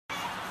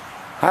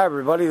Hi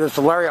everybody, this is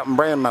Larry up in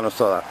Brandon,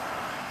 Minnesota.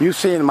 You've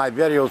seen my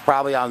videos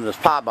probably on this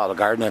pop bottle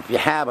garden. If you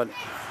haven't,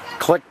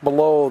 click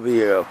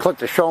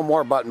the show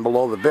more button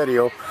below the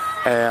video,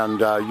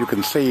 and you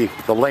can see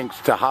the links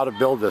to how to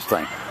build this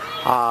thing.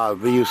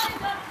 These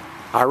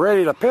are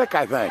ready to pick,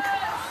 I think.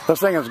 This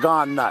thing has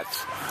gone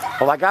nuts.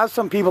 Well, I got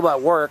some people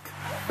at work,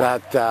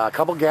 a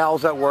couple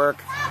gals at work,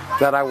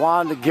 that I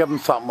wanted to give them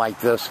something like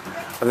this.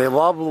 They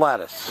love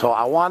lettuce, so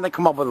I wanted to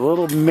come up with a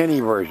little mini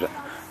version,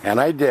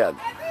 and I did.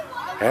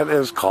 It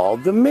is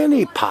called the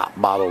mini pop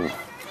bottle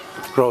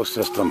grow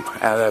system,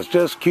 and it's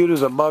just cute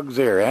as a bug's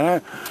ear.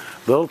 And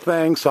little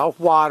thing,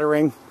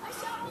 self-watering,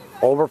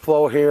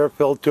 overflow here,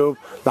 fill tube.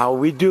 Now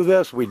we do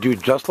this, we do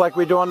just like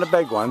we do on the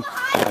big one,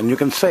 and you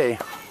can see,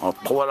 I'll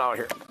pull it out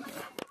here.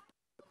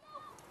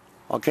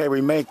 Okay, we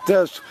make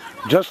this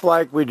just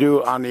like we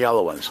do on the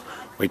other ones.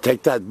 We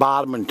take that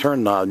bottom and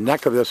turn the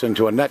neck of this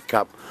into a net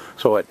cup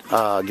so it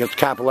gets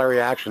capillary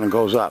action and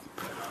goes up.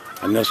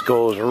 And this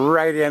goes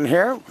right in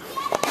here.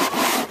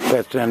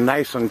 Fits in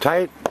nice and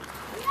tight,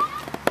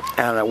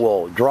 and it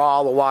will draw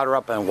all the water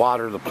up and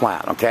water the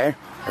plant, okay?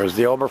 There's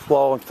the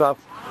overflow and stuff.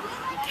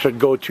 Should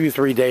go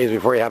 2-3 days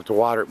before you have to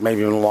water it, maybe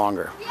even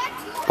longer.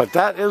 But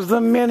that is the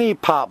mini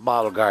pop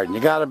bottle garden.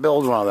 You got to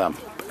build one of them.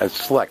 It's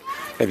slick.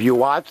 If you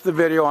watch the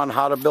video on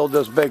how to build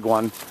this big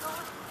one,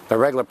 the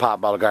regular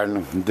pop bottle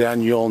garden,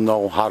 then you'll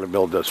know how to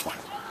build this one.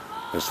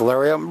 This is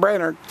Larry up in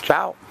Brainerd.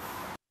 Ciao.